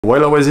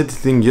While I was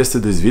editing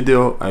yesterday's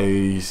video,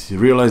 I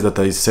realized that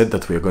I said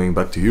that we are going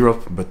back to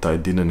Europe, but I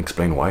didn't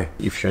explain why.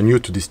 If you're new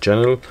to this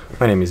channel,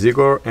 my name is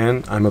Igor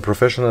and I'm a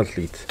professional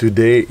athlete.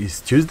 Today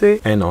is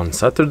Tuesday and on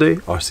Saturday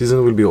our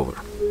season will be over.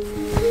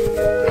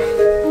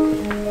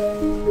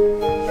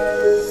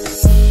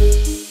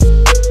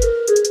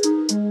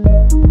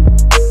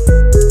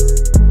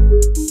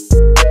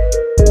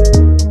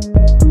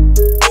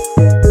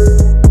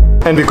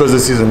 And because the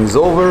season is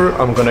over,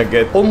 I'm gonna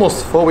get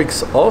almost 4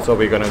 weeks off. So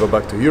we're gonna go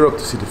back to Europe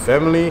to see the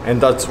family. And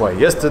that's why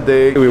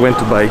yesterday we went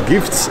to buy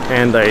gifts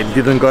and I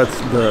didn't got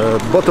the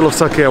bottle of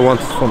sake I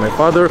wanted for my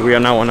father. We are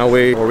now on our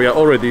way, or we are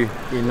already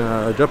in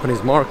a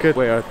Japanese market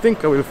where I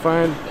think I will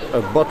find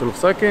a bottle of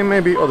sake and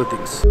maybe other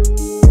things.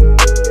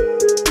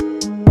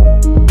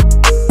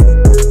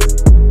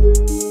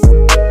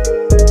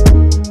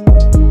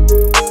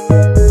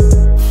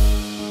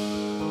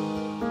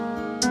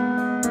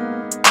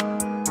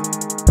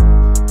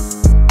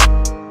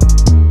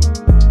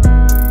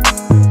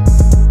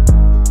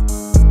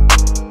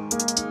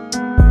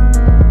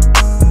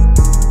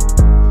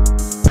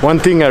 One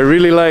thing I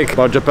really like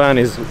about Japan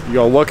is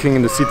you're walking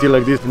in the city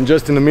like this and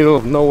just in the middle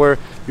of nowhere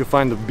you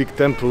find a big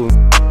temple.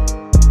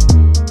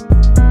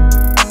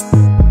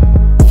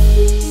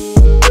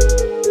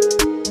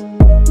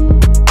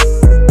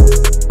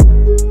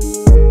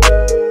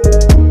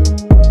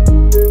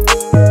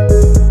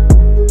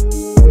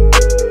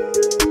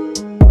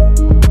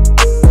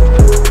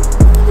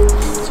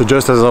 So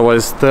just as I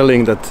was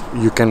telling that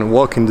you can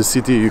walk in the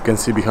city, you can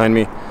see behind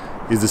me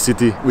is the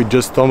city. We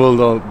just stumbled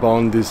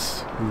upon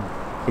this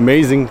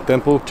amazing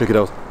temple. Check it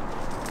out.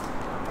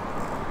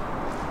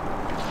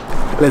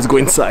 Let's go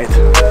inside.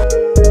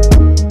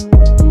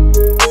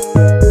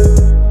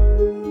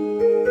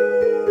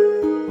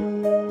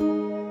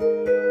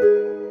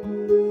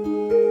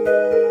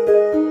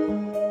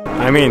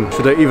 I mean,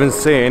 should I even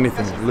say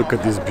anything? Look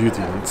at this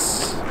beauty.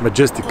 It's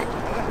majestic.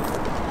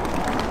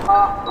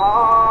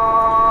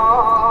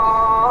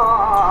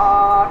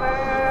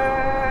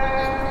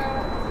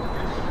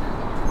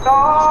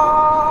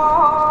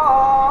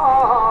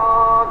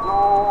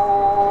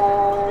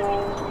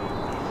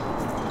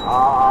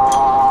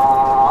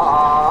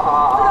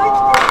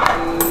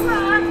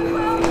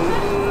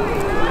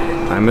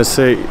 I must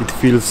say it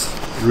feels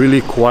really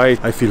quiet.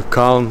 I feel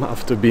calm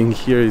after being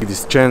here.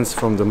 This chants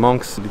from the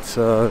monks,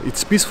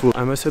 it's peaceful.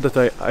 I must say that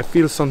I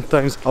feel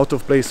sometimes out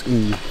of place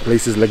in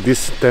places like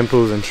this,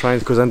 temples and shrines,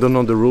 because I don't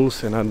know the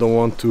rules and I don't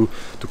want to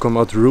come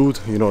out rude,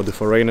 you know, the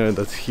foreigner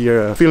that's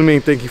here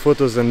filming, taking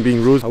photos and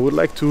being rude. I would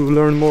like to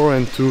learn more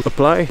and to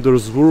apply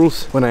those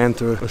rules when I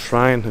enter a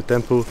shrine, a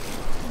temple.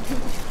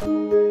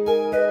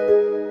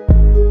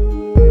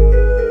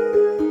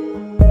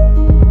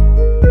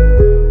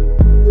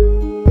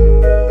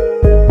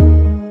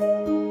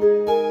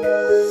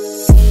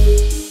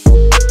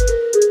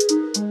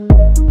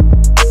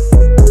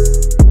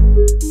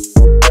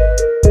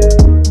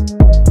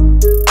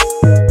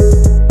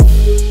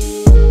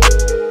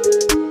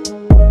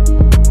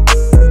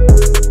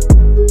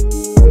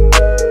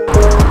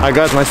 I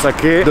got my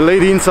sake. The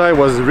lady inside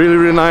was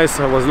really nice.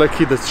 I was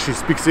lucky that she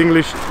speaks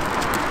English.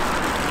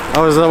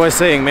 As I was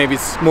saying, maybe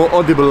it's more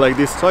audible like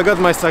this. So I got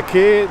my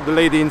sake. The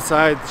lady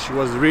inside, she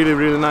was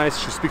really nice.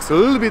 She speaks a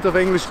little bit of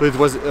English, so it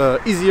was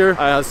easier.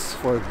 I asked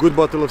for a good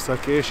bottle of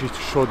sake. She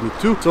showed me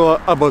 2. So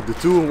I bought the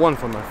 2. One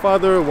for my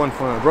father, one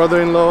for my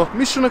brother-in-law.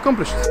 Mission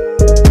accomplished.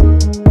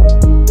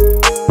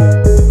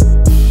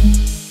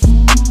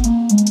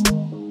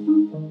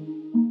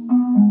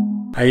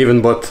 I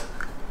even bought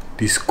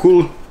these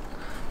cool,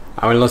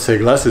 I will not say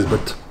glasses,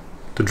 but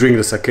to drink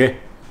the sake.